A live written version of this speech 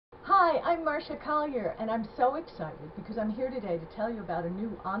Hi, I'm Marsha Collier, and I'm so excited because I'm here today to tell you about a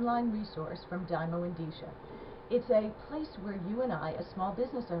new online resource from Dymo Endicia. It's a place where you and I, as small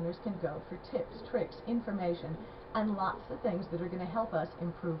business owners, can go for tips, tricks, information, and lots of things that are going to help us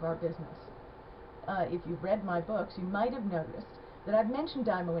improve our business. If you've read my books, you might have noticed that I've mentioned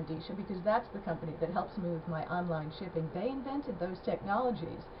Dymo Endicia because that's the company that helps me with my online shipping. They invented those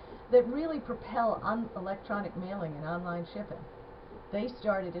technologies that really propel electronic mailing and online shipping. They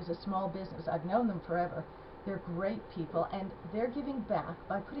started as a small business. I've known them forever. They're great people, and they're giving back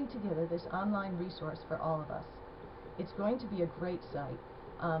by putting together this online resource for all of us. It's going to be a great site.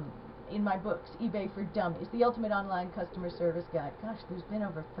 In my books, eBay for Dummies, The Ultimate Online Customer Service Guide. Gosh, there's been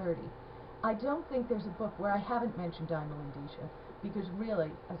over 30. I don't think there's a book where I haven't mentioned Dymo Endicia, because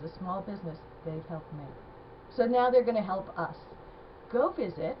really, as a small business, they've helped me. So now they're going to help us. Go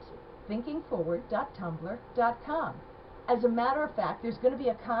visit thinkingforward.tumblr.com. As a matter of fact, there's going to be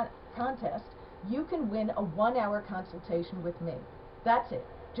a contest. You can win a 1-hour consultation with me. That's it.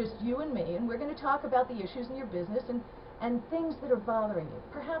 Just you and me, and we're going to talk about the issues in your business and things that are bothering you.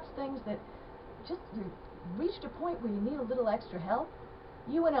 Perhaps things that just you've reached a point where you need a little extra help.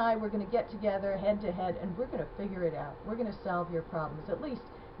 You and I, we're going to get together head to head, and we're going to figure it out. We're going to solve your problems, at least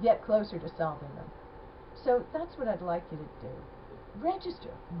get closer to solving them. So that's what I'd like you to do.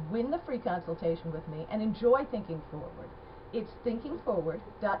 Register, win the free consultation with me, and enjoy Thinking Forward. It's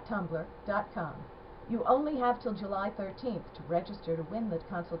thinkingforward.tumblr.com. You only have till July 13th to register to win the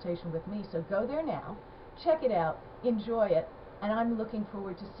consultation with me, so go there now, check it out, enjoy it, and I'm looking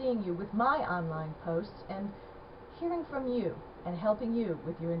forward to seeing you with my online posts and hearing from you and helping you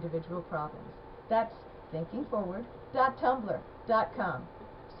with your individual problems. That's thinkingforward.tumblr.com.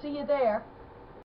 See you there.